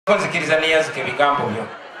konzikiriza niyazike bigambo byo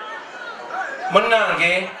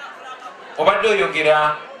munnange obadde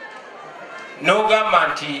oyogera n'ogamba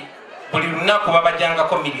nti buli lunaku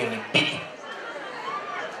babajjangako miliyoni 2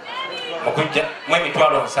 mukujja mu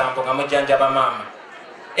emitwalo 7 nga mujjanjaba maama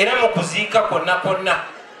era mu kuziika konna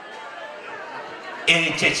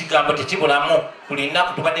ekyo ekigambo tekibulamu. Buli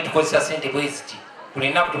lunaku tubadde tukozesa sente bweziti, buli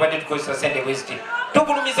lunaku tubadde tukozesa sente bweziti.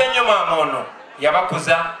 Tugulumiza nnyo maama ono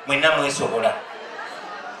yabakuza mwenna mwesobola,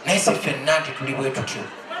 naye se ffenna nti tuli bwe tutyo.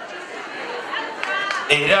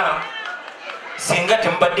 Era singa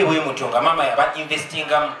temubadde bwe mutyo nga maama yaba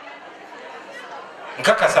investingamu,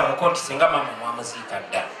 nkakasa muko nti singa maama mwamuziika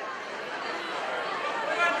dda.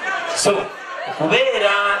 So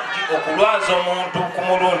okubeera nti okulwaza omuntu ku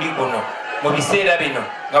mulundi guno mu biseera bino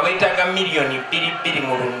nga bwetaaga miliyoni 2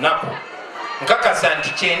 mu lunaku, nkakasa nti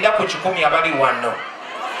 9 ku 10 abali wano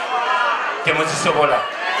temuzisobola.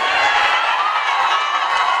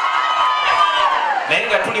 Naye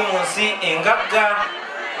nga tuli mu nsi engagga,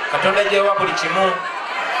 Katonda gyewa buli kimu,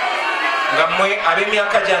 nga mmwe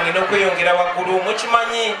ab'emyaka gyange n'okweyongera waggulu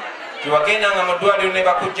mukimanyi tiwagendanga mu ddwaliro ne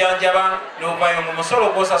bakujjanjaba n'ovaayo mu musolo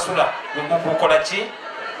gw'osasula gwe gukukola ki,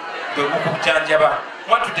 gwe gukujjanjaba.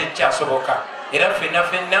 Mwatu tekyasoboka. Era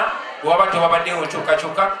ffenna waba tewabaddewo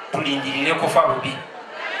nkyukakyuka tulindirire kufa bubi.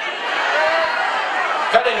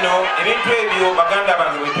 Kale nno ebintu ebyo baganda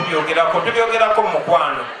bange bwe tubyogerako mu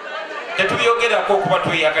mukwano, tetubyogerako okuba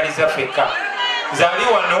tweyagaliza ffekka. Nzaali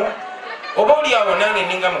wano oba oli awo nange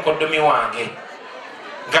ninga mukoddomi wange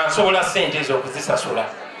nga nsobola sente ezo okuzisasula,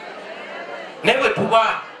 naye bwe tuba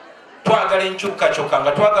twagala enkyukakyuka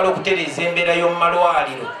nga twagala okutereeza embeera y'omu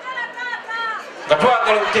malwaliro, nga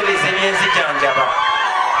twagala okutereeza ebyenzijanjaba,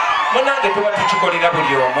 munange tuba tukikolera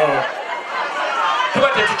buli omu, tuba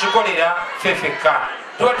tetukikolera ffeffekka,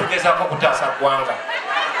 tuba tugezaako okutaasa ggwanga.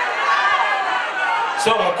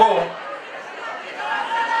 So muko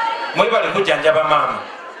mwebale kujjanjaba maama,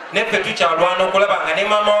 neffe tukyalwana okulaba nga ne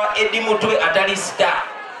maama wa Edi Mutwe atali sita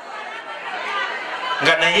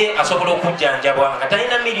nga naye asobola okujjanjabwa nga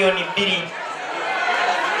talina miliyoni 2.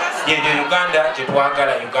 Yeyo Uganda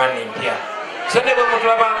gyetwagala, Uganda empya. So ne bwe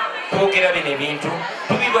mutulaba twogera bino ebintu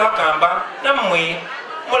tubibagamba nammwe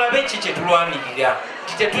mulabe ki kye tulwanirira,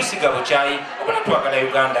 ti tetusiga bukyayi, obula twagala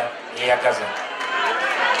Uganda yeyagaza.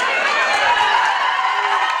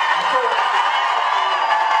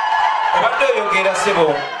 Obadde oyogera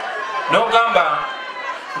ssebo n'ogamba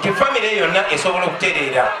nti famire yonna esobola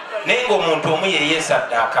okutereera naye ng'omuntu omu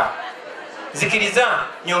yeyeesaddaaka. Zikiriza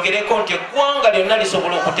nyongereko nti eggwanga lyonna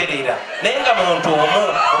lisobola okutereera naye nga muntu omu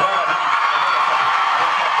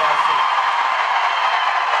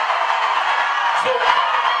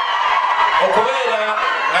okubeera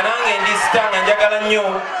nga nange ndi sita nga njagala nnyo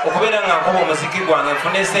okubeera nga nkuba omuziki gwange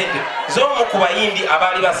nfune sente z'omu ku bayimbi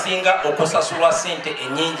abaali basinga okusasulwa sente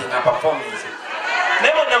ennyingi nga performance.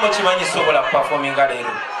 Naye monna mukimanyi sobola kupafominga leero,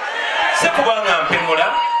 si kubanga mpemula,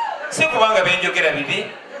 si kubanga benjogera bibi,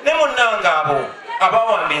 ne munnanga abo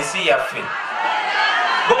abawamba ensi yaffe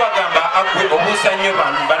bo bagamba agwe obuusa nnyo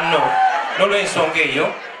banno, n'olw'ensonga eyo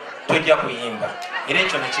tojja kuyimba. Era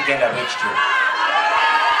ekyo nekigenda bwe kityo.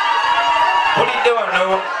 Bulidde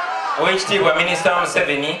wano ow'ekitiibwa Minisita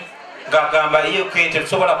Museveni ng'agamba ye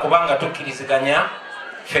tetusobola kubanga tukkiriziganya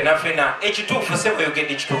ffenna. Ekituufu se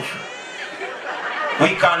bweyogedde ekituufu.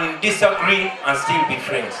 We can disagree and still be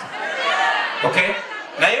friends. Okay?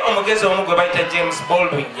 Naye omugezi omu gwe bayita James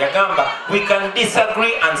Baldwin yagamba we can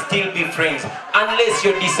disagree and still be friends unless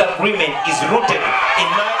your disagreement is rooted in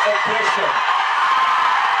my oppression.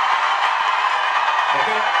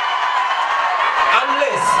 Okay?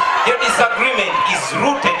 Unless your disagreement is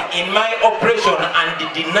rooted in my oppression and the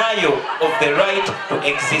denial of the right to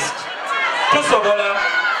exist. Tusobola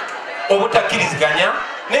obutakkiriziganya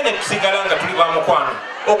nene tusigala nga tuli ba mukwano,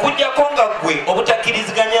 okujjako nga gwe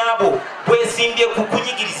obutakkiriziganya abo bwesimbye ku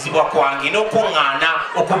kunyigirizibwa kwange n'okuŋŋaana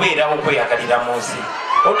okubeerawo okweyagalira mu nsi.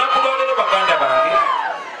 Olunaku lwaleero baganda bange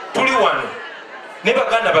tuli wano ne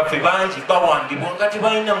baganda baffe bangi bawambibwa nga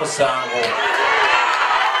tebalina musango,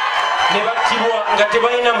 ne battibwa nga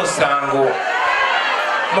tebalina musango.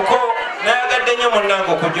 Muko nayagadde nnyo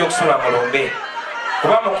munnange okujja okusula mulumbe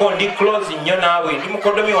kuba muko ndi close nnyo naawe, ndi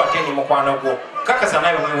mukoddomi wate ndi mukwano gwo, kakasa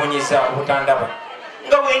nawe wewunyisa obutandaba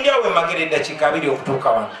nga wenjawe magere eddakiika 2 okutuuka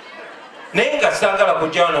wano, naye nga saagala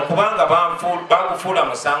kujja wano kubanga bagufuula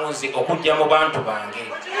musanguzi okujja mu bantu bange.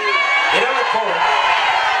 Era muko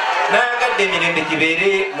nayagadde emirembe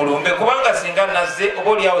gibeere mulumbe kubanga singa nazze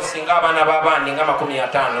oba oliawo singa abaana b'abaandi nga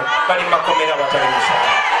 50 bali makomera batali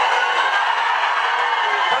musango.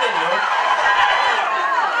 Kale nno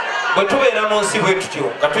bwe tubeera mu nsi bwe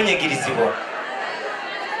tutyo nga tunyigirizibwa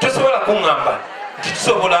tebasobola kuŋŋamba nti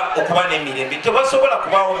tusobola okuba n'emirembe. Tebasobola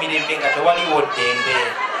kubaawo mirembe nga tewaliwo ddembe.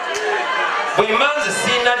 Bwe manzi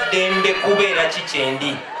sina ddembe kubeera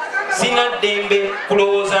kikyendi, sina ddembe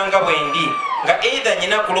kulowooza nga bwendi, nga either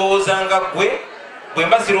nyina kulowooza nga ggwe, bwe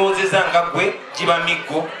mba sirowoozeza nga ggwe giba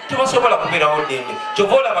miggo. Tebasobola kubeerawo ddembe.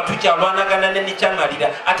 Kyova olaba tukyalwanagana ne nikyamalira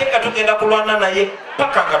ate nga tugenda kulwana naye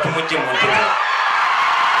paka nga tumugye mu ntebe.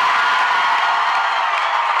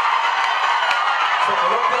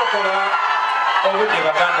 Olw'okulokola obudde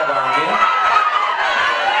baganda bange,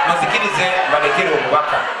 muzikirize balekere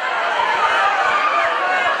obubaka.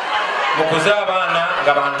 Mukuze abaana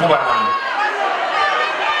nga bantu balamu,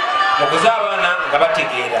 mukuze abaana nga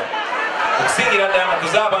bategeera, okusingira ddala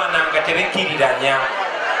mukuze abaana nga tebekkiriranya.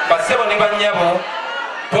 Bassebo ne bannyabo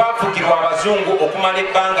twafugirwa abazungu okumala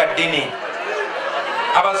ebbanga ddene.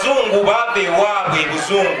 Abazungu baava ewaabwe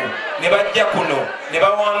ebuzungu ne bajja kuno ne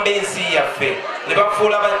bawamba ensi yaffe, ne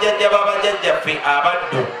bafuula bajjajja b'abajjajjaffe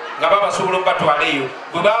abaddu nga babasobola okubatwala eyo.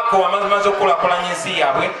 Bwe baakoowa maze okukulaakulanya ensi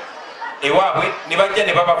yaabwe ewaabwe ne bajja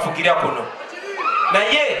ne babafugira kuno.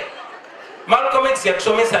 Naye Malcolm X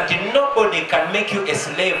yatusomesa nti nobody can make you a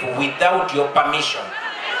slave without your permission.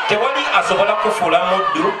 Tewali asobola kufuula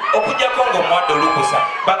muddu okujjako ng'omuwadde olukusa.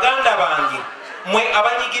 Baganda bange, mwe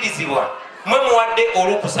abanyigirizibwa, mwe muwadde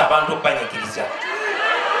olukusa abantu okubanyigiriza.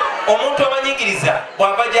 Omuntu abanyigiriza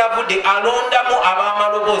bw'ava gy'avudde alondamu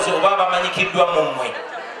ab'amaloboozi oba abamanyikiddwa mu mmwe,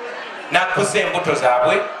 n'akkusa embuto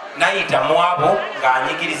zaabwe n'ayita mu abo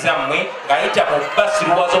ng'anyigiriza mmwe, ng'ayita mu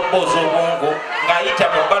basiruwaza obboozi obwongo, ng'ayita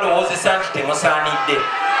mu balowoozesa nti temusaanidde.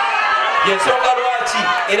 Yensonga lwaki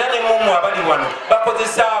era ne mummwe abali wano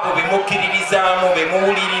bakozesa abo be mukkiririzaamu, be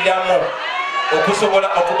muwuliriramu okusobola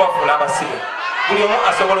okubafuula abasibe. Buli omu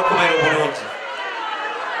asobola okubeera obulungi.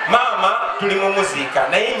 Maama tuli mu muziika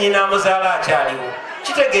naye nnyina amuzaala akyaliwo.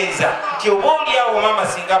 Kitegeeza nti oba oliawo maama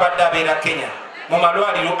singa abadde abeera Kenya mu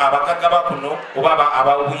malwaliro abagagga bakuno oba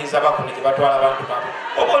abawuyinza bakuno gye batwala abantu baabwe,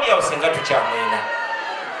 oba oliawo singa tukyamwena.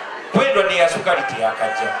 Kwendwadde ya sukali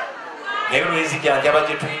teyakajja, naye olw'enzijanjaba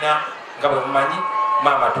gye tulina nga bwe mumanyi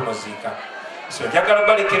maama tumuziika. So njagala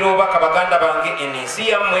balekera obubaka baganda bange, eno ensi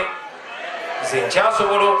yammwe nze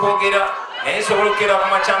nkyasobola okwogera naye sobola okukera ku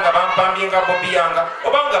makya nga bampambye nga Bobi yanga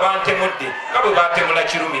oba nga bantemudde nga bwe batemula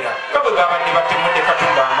Kirumira, nga bwe babadde batemudde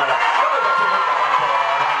Katumba Amala.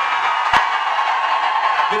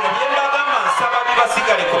 Bino bye mbagamba nsaba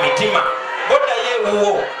bibasigale ku mitima. Boddayo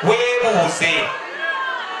ewuwo weebuuze,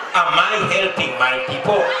 am I helping my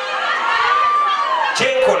people?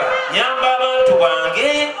 Kyenkola nyamba abantu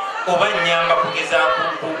bange oba nyamba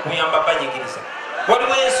kugezaako kuyamba banyigiriza?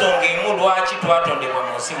 Waliwo ensonga emu lwaki twatondebwa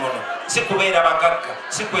mu nsi muno, si kubeera bagagga,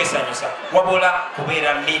 si kwesanyusa, wabula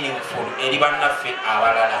kubeera meaningful eri bannaffe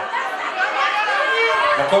abalala.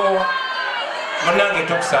 Muko munnange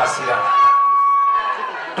tukusaasira,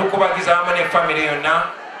 tukubagiza awamu ne famire yonna.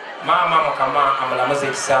 Maama Mukama amulamuze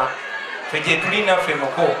ekisa. Ffe gye tuli naffe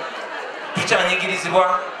muko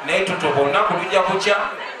tukyanyigirizibwa naye tutuba olunaku lujja kukya.